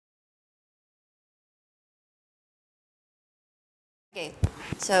Okay,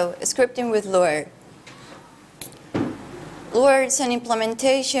 so scripting with Luerl. Luerl is an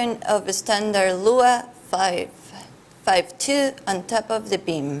implementation of the standard Lua 5.2 on top of the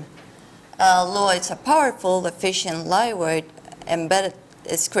Beam. Lua is a powerful, efficient, lightweight, embedded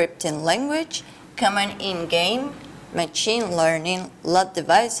scripting language common in game, machine learning, lab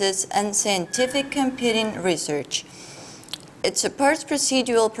devices, and scientific computing research. It supports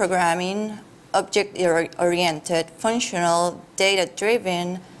procedural programming, object-oriented, functional,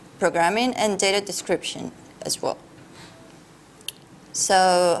 data-driven programming, and data description as well.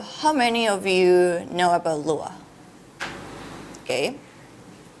 So how many of you know about Lua? Okay,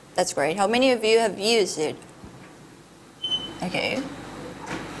 that's great. How many of you have used it? Okay,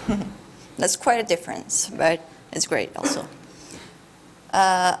 that's quite a difference, but it's great also.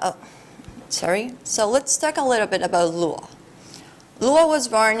 So let's talk a little bit about Lua. Lua was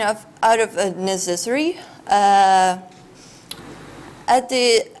born out of a necessity. In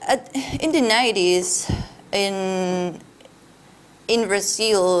the 90s, in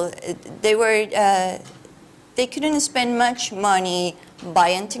Brazil, they couldn't spend much money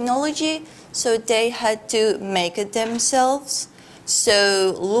buying technology, so they had to make it themselves.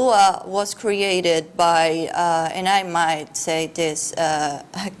 So Lua was created by, and I might say this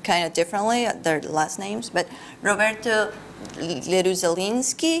kind of differently, their last names, but Roberto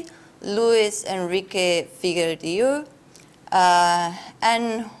Leruzalinsky, Luis Enrique Figueiredo,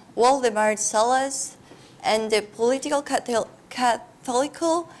 and Waldemar Salas, and the Political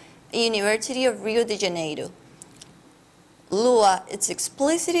Catholical University of Rio de Janeiro. Lua is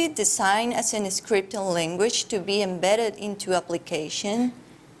explicitly designed as an scripting language to be embedded into application,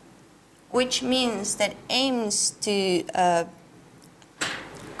 which means that aims to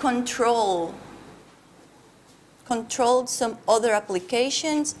control some other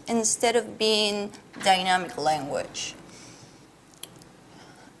applications instead of being dynamic language.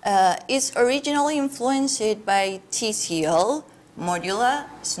 It's originally influenced by TCL, Modula,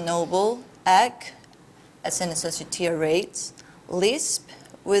 Snowball, ACK, as an associative arrays, Lisp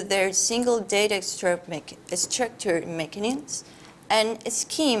with their single data structure mechanisms, and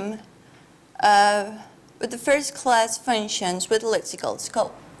Scheme with the first class functions with lexical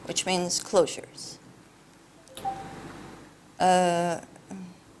scope, which means closures.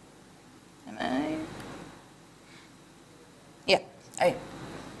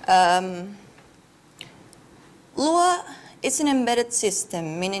 Lua is an embedded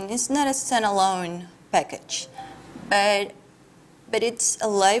system, meaning it's not a standalone package, but it's a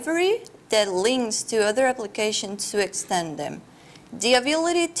library that links to other applications to extend them. The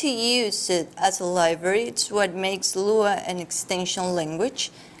ability to use it as a library is what makes Lua an extension language,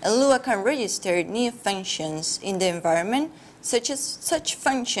 and Lua can register new functions in the environment, such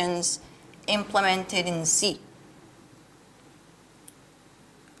functions implemented in C.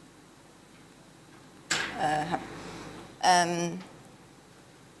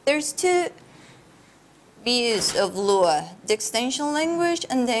 There's two views of Lua, the extension language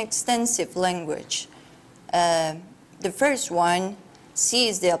and the extensive language. The first one, C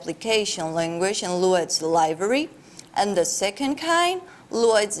is the application language and Lua is the library. And the second kind,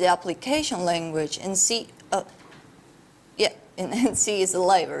 Lua is the application language and C, and C is the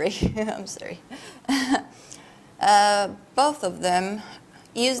library. I'm sorry. Both of them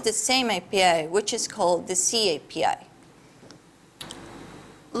use the same API, which is called the C API.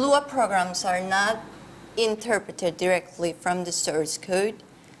 Lua programs are not interpreted directly from the source code.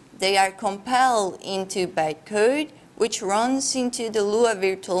 They are compiled into bytecode, which runs into the Lua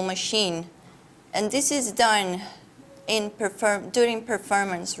virtual machine. And this is done during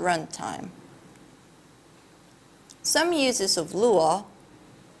performance runtime. Some uses of Lua,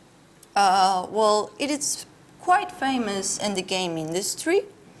 well, it is quite famous in the game industry,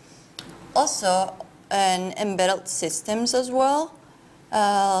 also in embedded systems as well,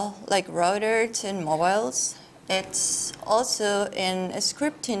 like routers and mobiles. It's also in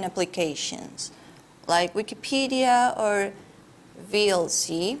scripting applications, like Wikipedia or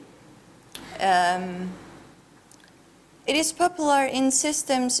VLC. It is popular in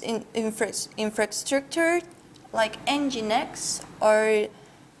systems infrastructure, like Nginx or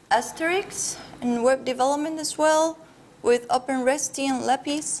Asterix, and web development as well, with OpenResty and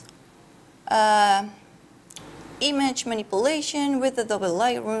Lapis. Image manipulation with Adobe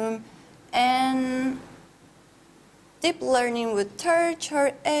Lightroom, and deep learning with Torch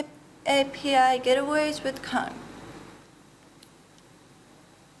or API gateways with Kong.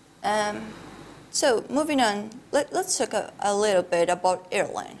 So moving on, let's talk a little bit about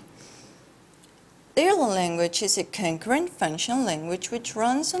Erlang. The Erlang language is a concurrent function language which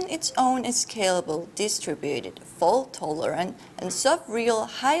runs on its own scalable, distributed, fault-tolerant, and sub-real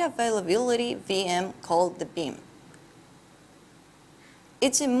high-availability VM called the Beam.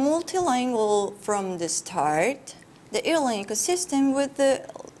 It's a multilingual from the start. The Erlang ecosystem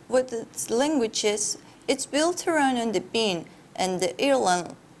with its languages, it's built to run on the Beam and the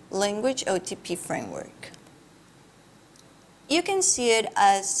Erlang Language OTP framework. You can see it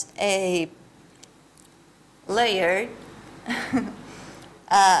as a layer,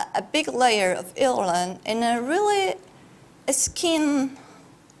 a big layer of Erlang and a skin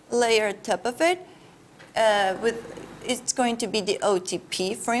layer on top of it. It's going to be the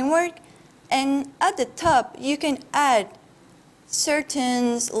OTP framework, and at the top you can add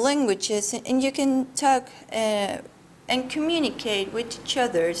certain languages and you can talk and communicate with each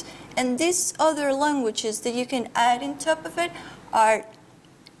other. And these other languages that you can add on top of it are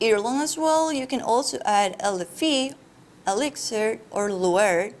Erlang as well. You can also add efficacy, Elixir, or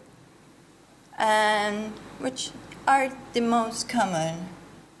Luerl, and which are the most common.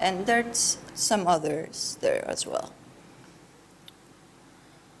 And there's some others there as well.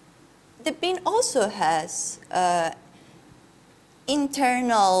 The Bean also has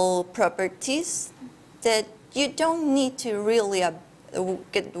internal properties that you don't need to really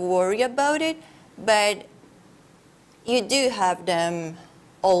get worried about it, but you do have them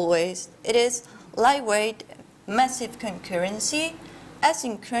always. It is lightweight, massive concurrency,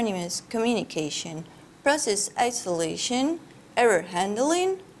 asynchronous communication, process isolation, error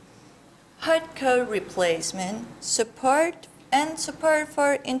handling, hard code replacement, support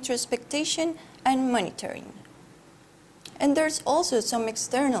for introspection and monitoring. And there's also some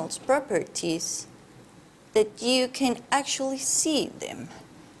external properties that you can actually see them.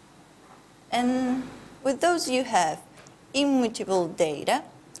 And with those you have immutable data,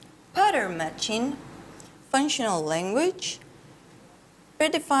 pattern matching, functional language,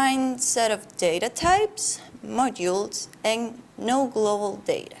 predefined set of data types, modules, and no global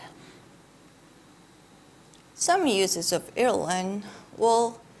data. Some uses of Erlang,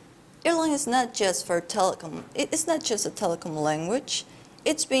 well, Erlang is not just for telecom. It's not just a telecom language.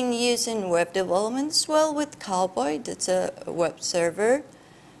 It's been used in web development as well with Cowboy, that's a web server.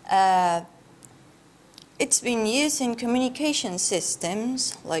 It's been used in communication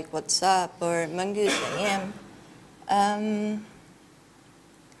systems like WhatsApp or Mongoose IM.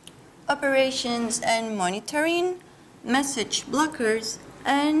 Operations and monitoring, message blockers,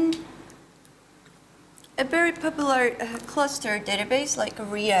 and a very popular cluster database like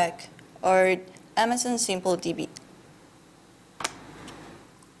React or Amazon SimpleDB.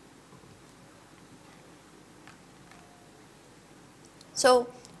 So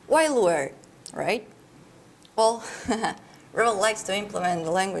why Luerl, right? Well, Luerl likes to implement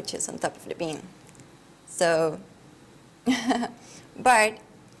the languages on top of the bean. So, but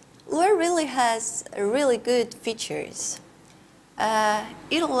Luerl really has really good features.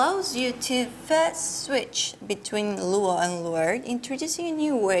 It allows you to fast switch between Lua and Luerl, introducing a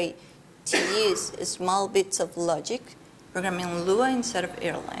new way to use small bits of logic, programming Lua instead of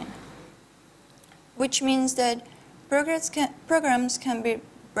Erlang, which means that programs can be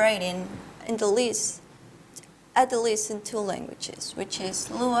written in at the least in two languages, which is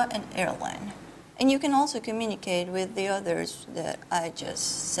Lua and Erlang. And you can also communicate with the others that I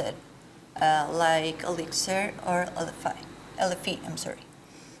just said, like Elixir or Elify, I'm sorry.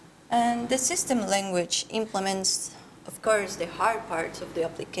 And the system language implements, of course, the hard parts of the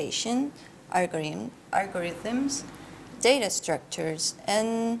application, algorithms, data structures,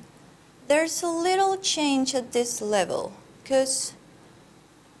 and there's a little change at this level because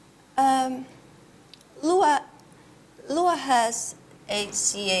Lua has a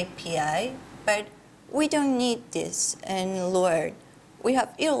C API, but we don't need this in Luerl. We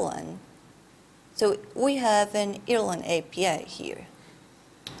have Erlang. So we have an Erlang API here.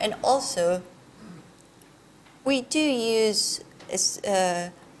 And also, we do use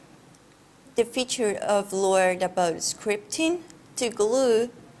the feature of Luerl about scripting to glue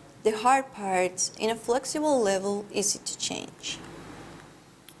the hard parts in a flexible level, easy to change.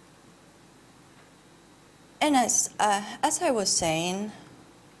 And as I was saying,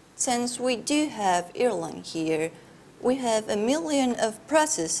 since we do have Erlang here, we have a million of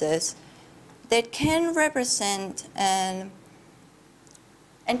processes that can represent and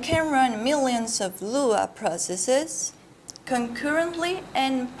can run millions of Lua processes concurrently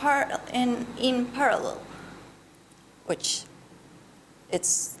and in parallel, which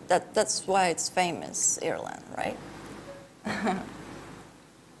that's why it's famous, Erlang, right?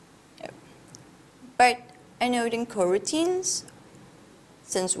 But I note in coroutines,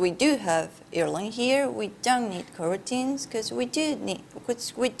 since we do have Erlang here, we don't need coroutines because we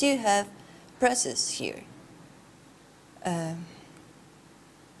do have process here.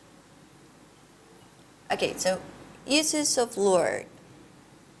 Okay, so uses of Luerl.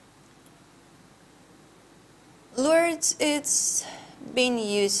 Luerl, it's been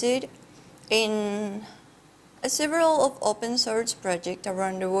used in several of open source projects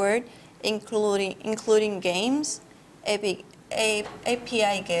around the world, including games,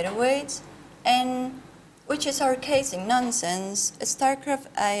 API gateways, and, which is our case in nonsense, StarCraft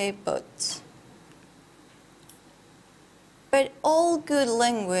AI bots. But all good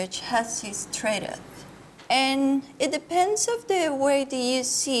language has its trade-off, and it depends of the way that you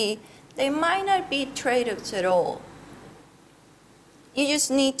see. They might not be trade-offs at all. You just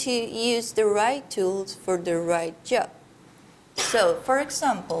need to use the right tools for the right job. So, for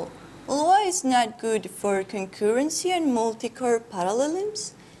example, Lua is not good for concurrency and multi-core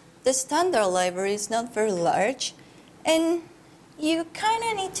parallelisms. The standard library is not very large, and you kind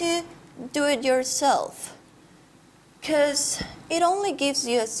of need to do it yourself, because it only gives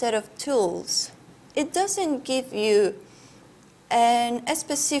you a set of tools. It doesn't give you a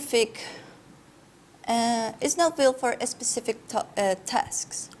specific, it's not built for a specific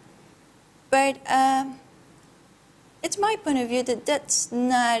tasks. But it's my point of view that that's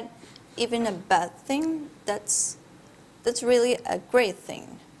not even a bad thing. That's really a great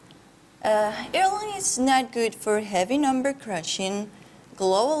thing. Erlang is not good for heavy number crunching,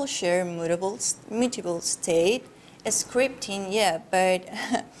 global share, mutable state, scripting, yeah, but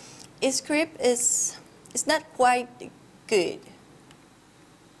script is not quite good.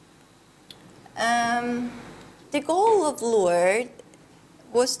 The goal of Luerl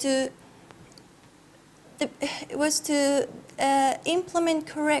was to implement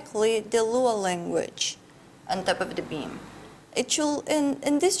correctly the Lua language on top of the beam. It should,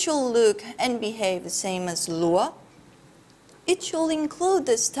 and this should look and behave the same as Lua. It should include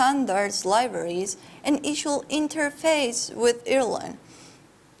the standards libraries, and it should interface with Erlang.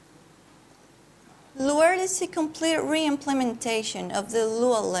 Luerl is a complete re-implementation of the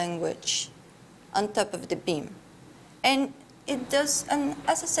Lua language on top of the beam. And it does, and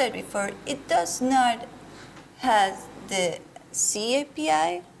as I said before, it does not have the C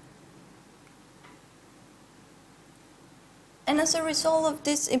API. And as a result of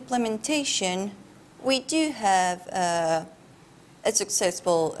this implementation, we do have a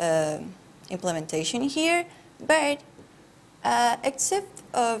successful implementation here, but except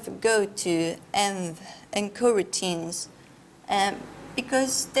of go-to and coroutines,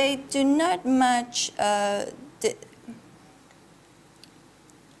 because they do not match the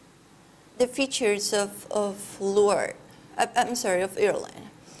features of Luerl. I'm sorry, of Erlang.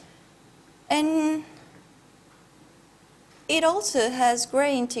 And it also has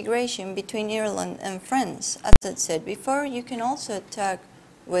great integration between Erlang and friends. As I said before, you can also talk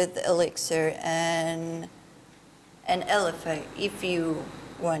with Elixir and LFA if you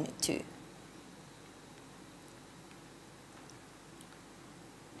wanted to.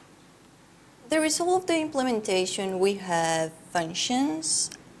 The result of the implementation, we have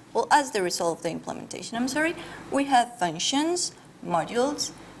functions. Well, as the result of the implementation, I'm sorry, we have functions,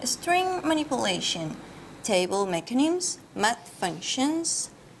 modules, string manipulation, table mechanisms, math functions,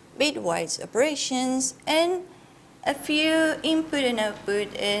 bitwise operations, and a few input and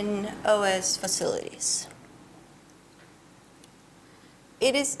output in OS facilities.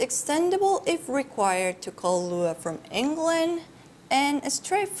 It is extendable if required to call Lua from England, and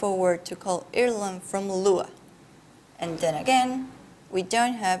straightforward to call Erlang from Lua. And then again, we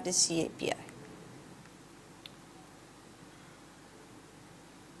don't have the C API.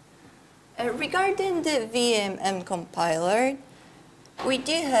 Regarding the VM compiler, we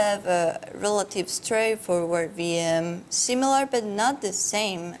do have a relative straightforward VM, similar but not the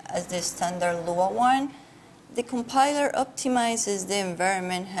same as the standard Lua one. The compiler optimizes the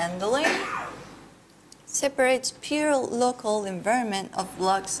environment handling, separates pure local environment of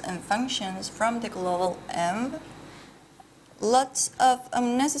blocks and functions from the global env. Lots of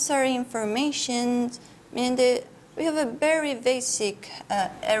unnecessary information, meaning that we have a very basic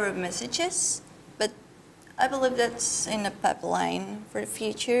error messages, but I believe that's in the pipeline for the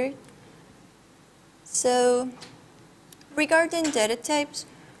future. So regarding data types,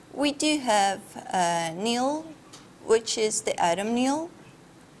 we do have nil, which is the atom nil.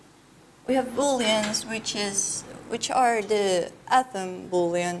 We have booleans, which are the atom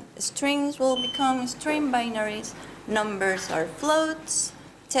boolean. Strings will become string binaries. Numbers are floats.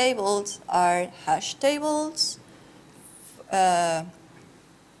 Tables are hash tables. For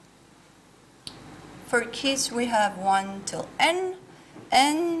keys, we have 1 till n.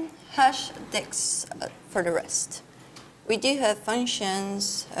 and hash decks for the rest. We do have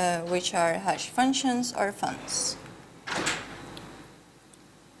functions which are hash functions or funs.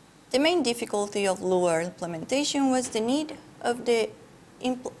 The main difficulty of Luerl implementation was the need of the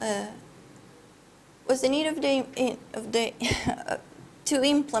to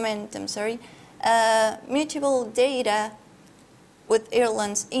implement, mutable data with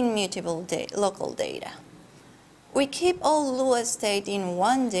Erlang's immutable local data. We keep all Lua state in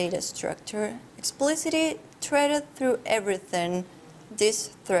one data structure, explicitly threaded through everything. This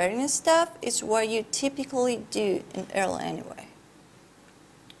threading stuff is what you typically do in Erlang anyway.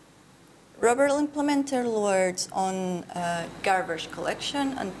 Robert implemented Luerl's own garbage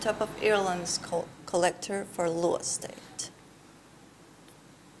collection on top of Erlang's collector for Lua state.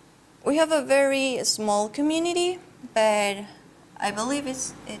 We have a very small community, but I believe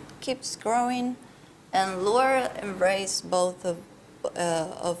it keeps growing, and Luerl embraces both of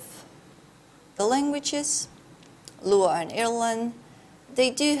the languages, Lua and Erlang.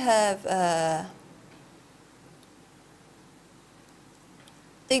 They do have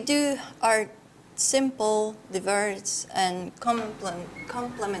are simple, diverse, and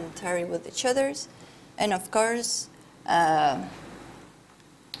complementary with each other, and of course, they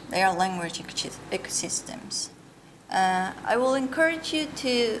are language ecosystems. I will encourage you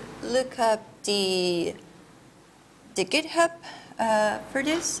to look up the GitHub for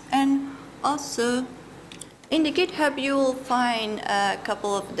this, and also in the GitHub you will find a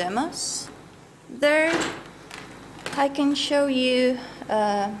couple of demos there. I can show you,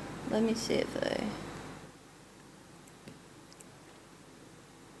 let me see if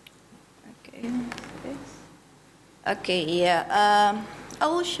okay, yeah, I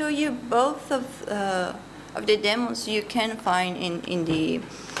will show you both of the demos you can find in the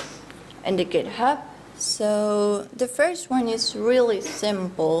GitHub. So the first one is really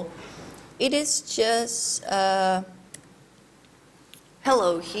simple. It is just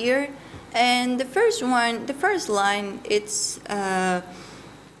hello here, and the first line, it's a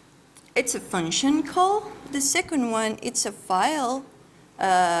function call. The second one, it's a file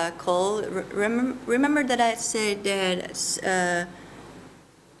call. Remember that I said that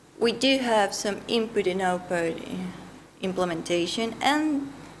we do have some input and output implementation,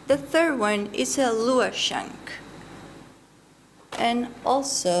 and the third one is a Lua chunk. And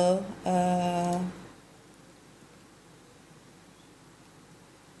also, oh,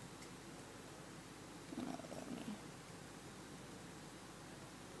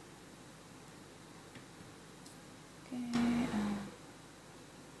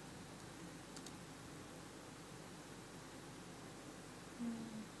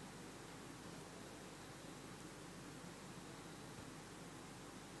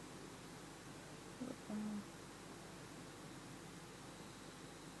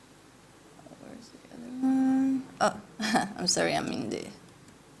 I'm sorry, I'm in the,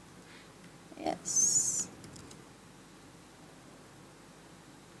 yes.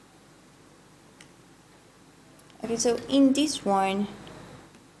 Okay, so in this one,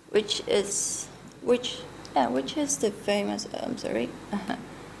 which is the famous, I'm sorry,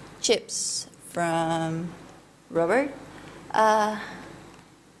 chips from Robert.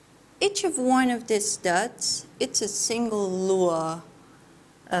 Each of one of these dots, it's a single Lua.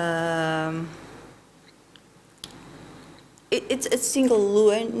 It's a single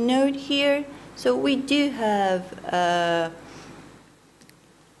Lua node here, so we do have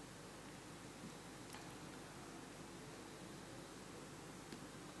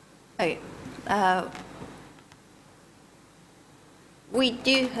we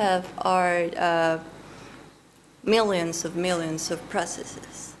do have our millions of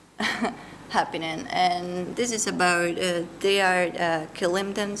processes happening, and this is about they are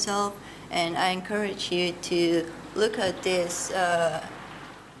killing themselves, and I encourage you to look at these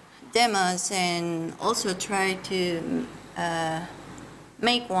demos and also try to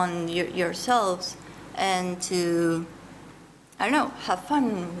make one yourselves, and to, I don't know, have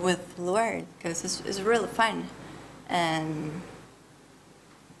fun with Luerl, because it's really fun. And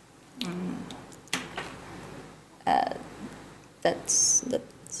that's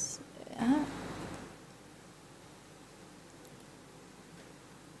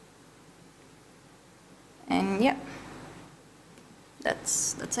and yeah,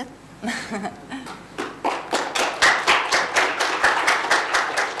 that's it.